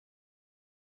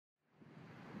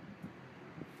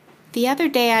The other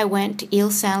day I went to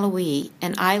Ile Saint-Louis,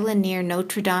 an island near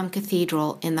Notre Dame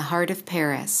Cathedral in the heart of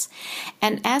Paris,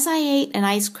 and as I ate an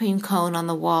ice cream cone on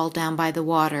the wall down by the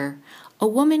water, a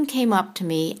woman came up to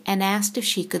me and asked if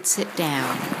she could sit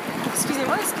down.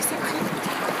 Excusez-moi, est-ce que c'est pris?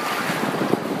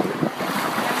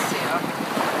 Merci.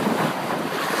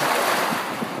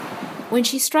 When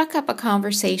she struck up a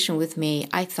conversation with me,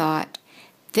 I thought,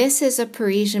 this is a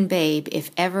Parisian babe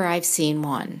if ever I've seen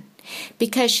one.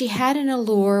 Because she had an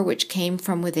allure which came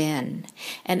from within,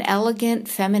 an elegant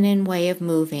feminine way of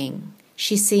moving.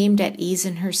 She seemed at ease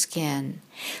in her skin.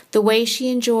 The way she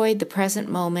enjoyed the present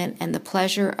moment and the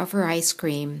pleasure of her ice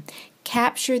cream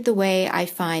captured the way I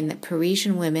find that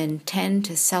Parisian women tend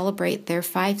to celebrate their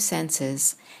five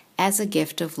senses as a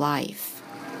gift of life.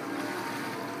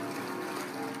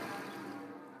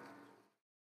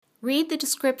 Read the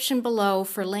description below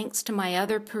for links to my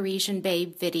other Parisian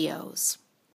Babe videos.